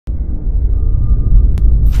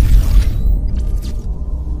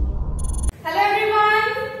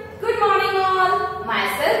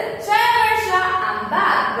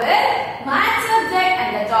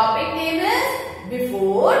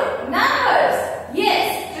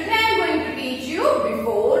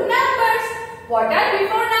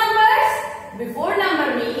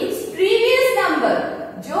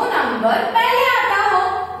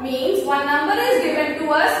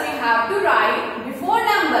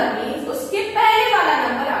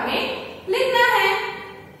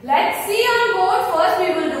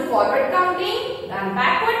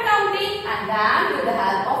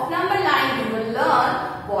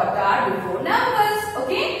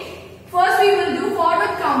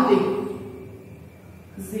counting.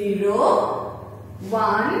 0,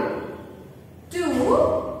 1,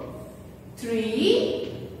 2,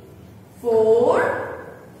 3, 4,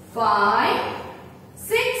 5,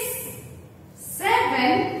 6,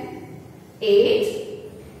 7,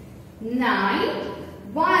 8, 9,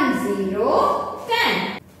 1, 0,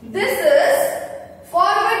 10. This is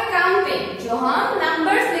forward counting. जो हम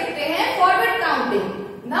numbers लिखते हैं forward counting.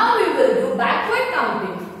 Now we will do backward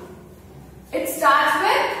counting. It starts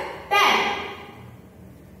with 10.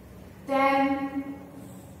 10,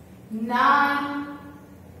 9,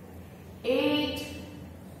 8,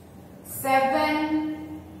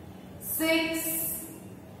 7, 6,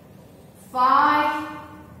 5,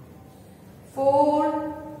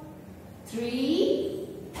 4, 3,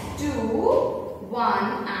 2,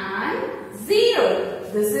 1 and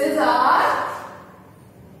 0. This is our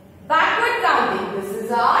backward counting. This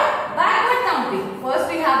is our backward counting. First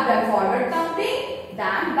we have done forward counting,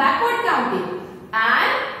 then backward counting.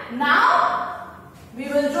 And now we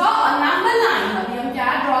will draw a number line. अभी हम क्या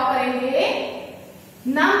draw करेंगे?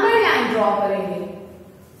 Number line draw करेंगे.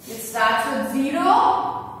 It starts with 0,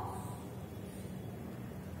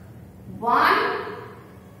 1,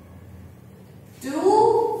 2,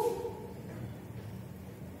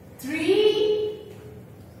 3,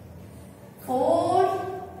 4,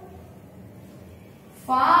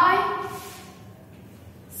 5,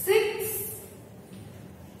 6,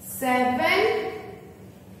 7,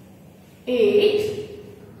 8,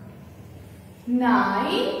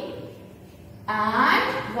 9 and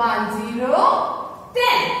 1, 0,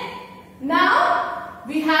 10. Now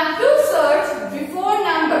we have to search before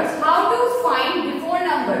numbers. How to find before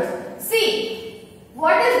numbers? See,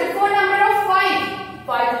 what is before number of 5?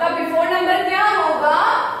 5 का before number क्या होगा?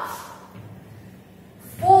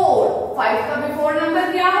 4. 5 का before number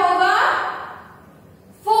क्या होगा?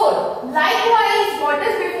 4. Likewise, what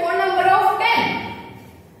is before number of 10?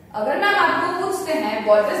 अगर ma'am आपको पूछते हैं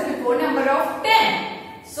what is before number of 10?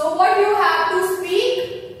 So what you have to speak?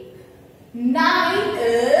 9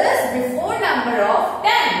 is before number of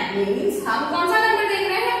 10. Means हम कौन सा नंबर देख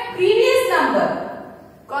रहे हैं? Previous number.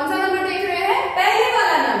 कौन सा नंबर देख रहे हैं? पहले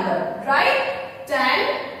वाला नंबर, right? 10.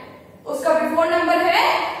 उसका before number है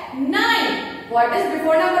 9. What is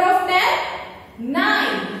before number of 10?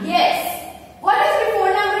 9. Yes. What is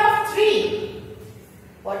before number of 3?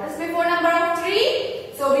 What is before number of 3?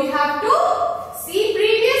 So we have to see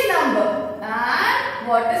previous number. And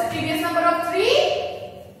what is previous number of 3?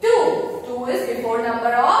 2. 2 is before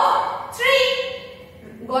number of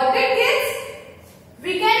 3. Got it, kids?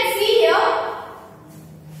 We can see here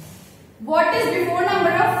what is before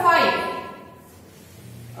number of 5.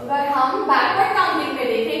 अगर हम backward counting में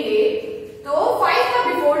देखेंगे तो 5 का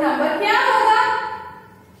before number क्या होगा?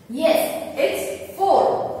 Yes, it's 4.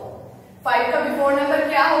 5 का before number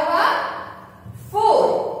क्या होगा? 4.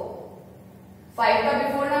 5 का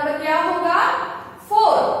before number क्या होगा?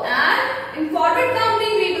 4. And in forward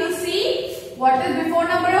counting we will see what is before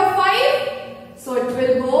number of 5. So it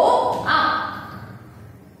will go up.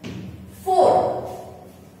 4.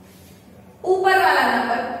 ऊपर वाला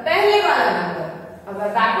नंबर, पहले वाला नंबर. अगर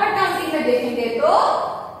बैकवर्ड काउंटिंग में देखेंगे तो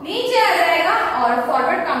नीचे आ जाएगा और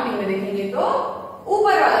फॉरवर्ड काउंटिंग में देखेंगे तो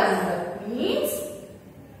ऊपर वाला नंबर. मीन्स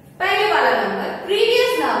पहले वाला number,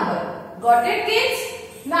 previous number. Got it, kids?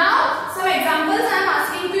 Now some examples I am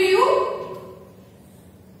asking to you.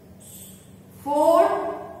 4,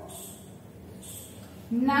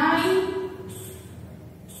 9,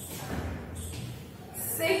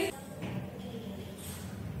 6,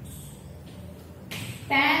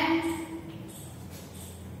 10,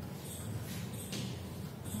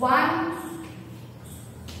 1,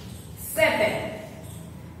 7.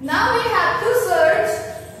 Now we have to search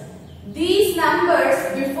these numbers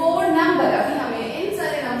before number. अभी हमें इन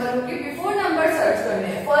सारे नंबरों के before number search करने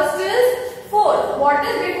हैं. First is 4. What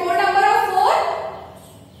is before number of 4?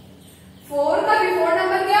 4 का before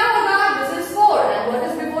number क्या होगा? This is 4. And what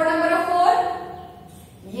is before number of 4?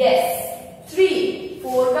 Yes, 3.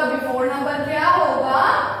 4 का before number क्या होगा?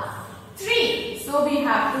 3. So we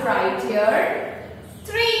have to write here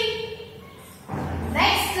 3.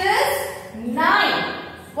 Next is 9.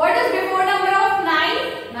 What is before number of 9?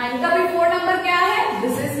 9 का before number क्या है?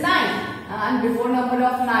 This is 9. And before number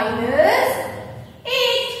of 9 is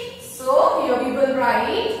 8. So here we will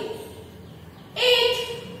write 8.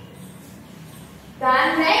 Then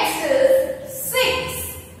next is 6.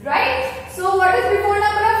 Right? So what is before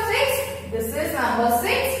number of 6? This is number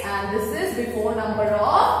 6 and this is before number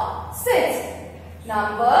of 6.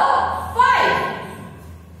 Number 5.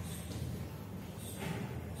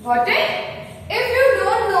 Got it? If you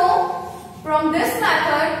don't know from this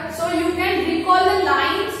method, so you can recall the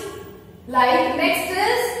lines Like next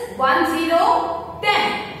is 1, 0,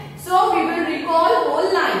 10. So we will recall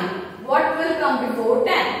whole line. What will come before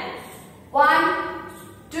 10? 1,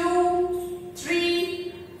 2,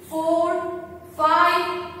 3, 4,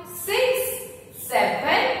 5, 6,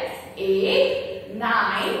 7, 8,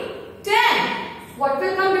 9, 10. What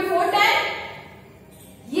will come before 10?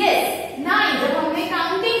 Yes, 9. जब हमने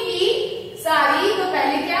counting की सारी तो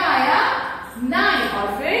पहले क्या आया? 9 और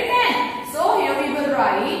फिर 10. So here we will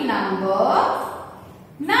write number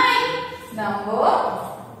 9. Number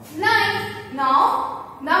 9. Now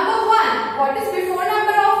number 1. What is before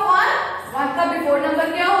number of 1? 1 का before number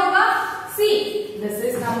क्या होगा? See, this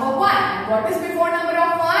is number 1. And what is before number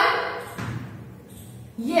of 1?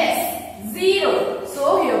 Yes, 0.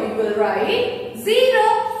 So here we will write 0.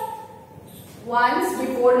 1's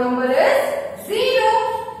before number is 0.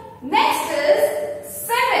 Next is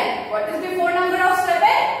 7. What is before number of 7?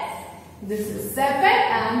 This is 7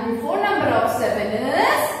 and before number of 7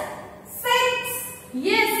 is 6.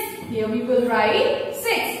 Yes, here we will write 6.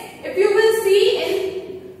 If you will see in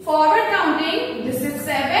forward counting, this is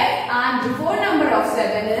 7 and before number of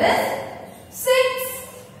 7 is 6.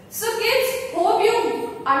 So kids, hope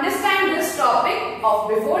you understand this topic of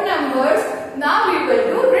before numbers. Now we will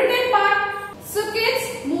do written part. So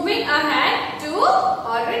kids, moving ahead to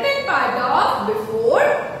our written part of before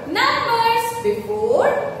numbers. Before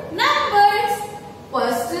numbers.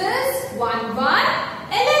 First is 1, 1,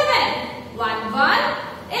 11. 1, 1,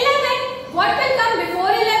 11. What will come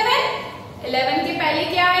before 11? 11 के पहले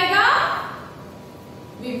क्या आएगा?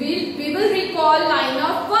 We will recall line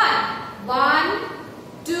of 1. 1,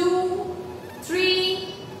 2,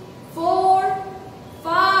 3, 4,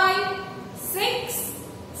 5, 6,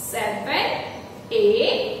 7,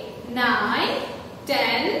 8, 9,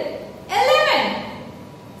 10, 11.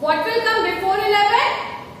 What will come before 11?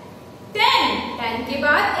 10. 10 के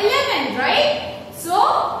बाद 11, right? So,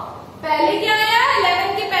 पहले क्या आया?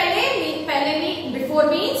 11 के पहले before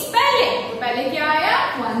means पहले. तो पहले क्या आया?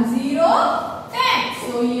 1, 0, 10.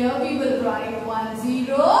 So, here we will write 1,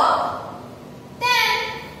 0,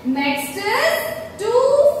 10. Next is 2,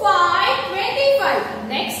 5, 25.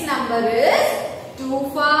 Next number is 2,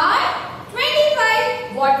 5,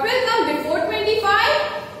 25. What will come before 25?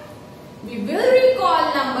 We will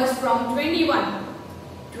recall numbers from 21.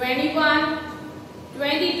 21,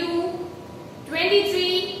 22,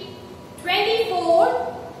 23,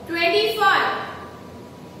 24, 25.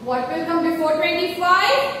 What will come before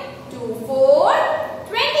 25? 2, 4,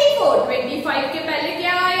 24. 25 के पहले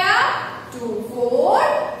क्या आया? 2, 4,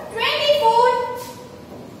 24.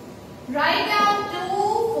 Write down 2,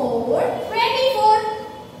 4, 24.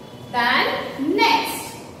 Then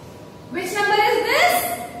next. Which number is this?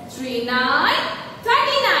 3, 9,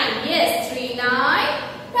 39. Yes, 3, 9,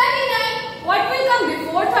 39. What will come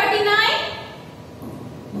before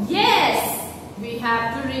 39? Yes, we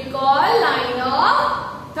have to recall line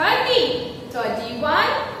of 30. 31,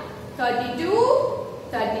 32,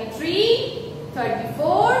 33,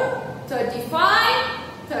 34, 35,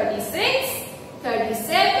 36,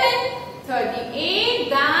 37, 38,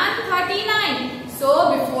 then 39.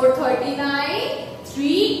 So before 39,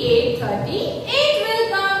 3, 8, 38 will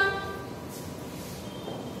come.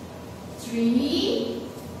 3,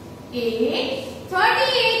 8,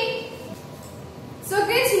 38. So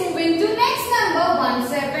kids, moving to next number 1,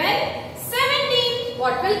 7, 17.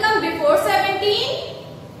 What will come before 17?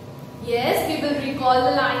 Yes, we will recall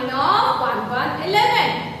the line of 1, 1,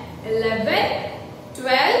 11. 11,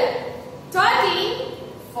 12, 13,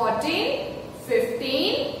 14,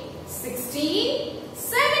 15, 16,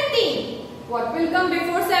 17. What will come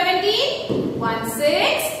before 17? 1,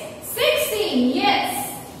 6, 16. Yes.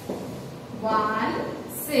 1,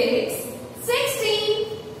 6, 16.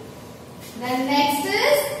 Then next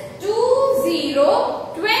is 2,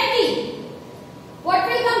 0, 20. What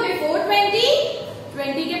will come before 20?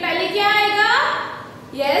 20 के पहले क्या आएगा?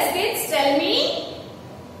 Yes, kids, tell me.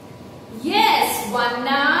 Yes, 1,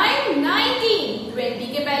 9, 19. 20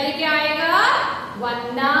 के पहले क्या आएगा?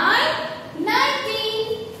 1, 9,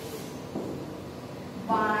 19.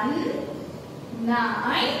 1,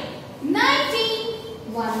 9, 19.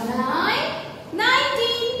 1, 9,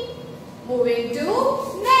 19. Moving to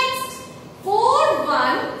next. 4,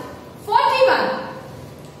 1, 41.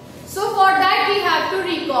 So for that we have to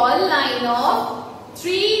recall line of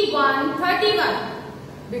 3, 1, 31.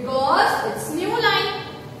 Because it's new line.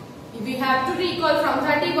 We have to recall from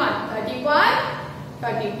 31. 31,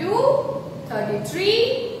 32,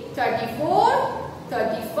 33, 34,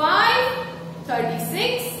 35,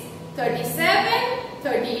 36, 37,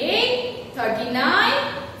 38, 39,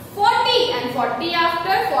 40 and 40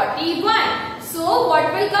 after 41. So So what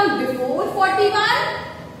will come before 41?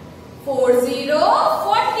 40,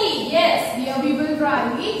 40. Yes, here we will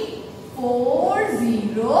write 40,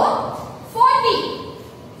 40.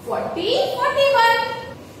 40, 41.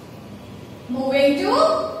 Moving to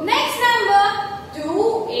next number.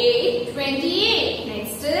 2, 8, 28.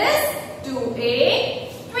 Next is 2, 8,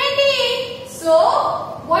 28. So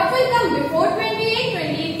what will come before 28?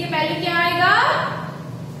 28 के पहले क्या आएगा?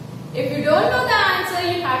 If you don't know the answer,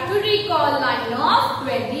 you have to recall line of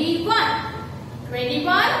 21.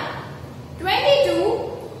 21, 22,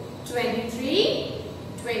 23,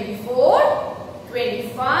 24,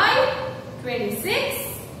 25,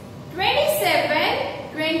 26,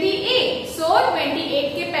 27, 28. So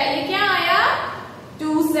 28 के पहले क्या आया?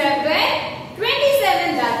 27,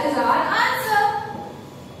 27. That is our answer.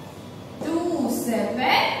 27,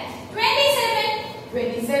 27,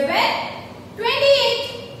 27, 28.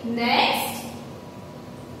 Next,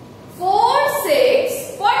 4,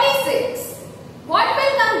 6, 46. What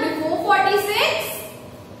will come before 46?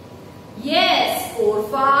 Yes, 4,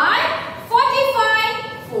 5, 45.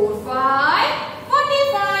 4, 5,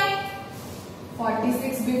 45.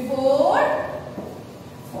 46 before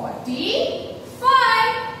 45.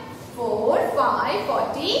 4, 5,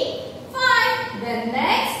 45. Then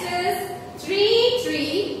next is 3,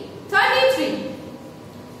 3, 33.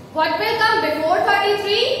 What will come before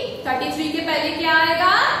 33? 33 के पहले क्या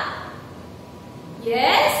आएगा?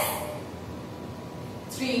 Yes,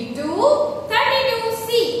 3, 2, 32.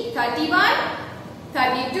 C, 31,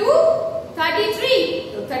 32,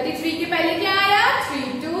 33. तो 33 के पहले क्या आया?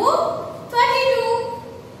 3, 2, 32.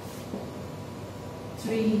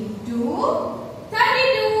 3, 2,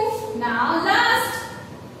 32. Now last.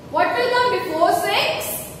 What will come before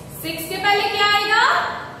 6? 6 के पहले क्या आएगा?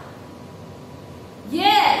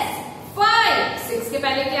 Yes, 5. 6 के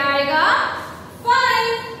पहले क्या आएगा?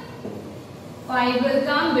 5. 5 will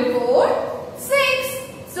come before 6.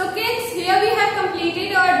 So kids, here we have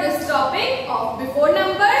completed this topic of before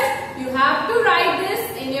numbers. You have to write this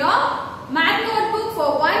in your math notebook for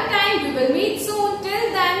one time. We will meet soon. Till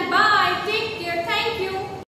then, bye.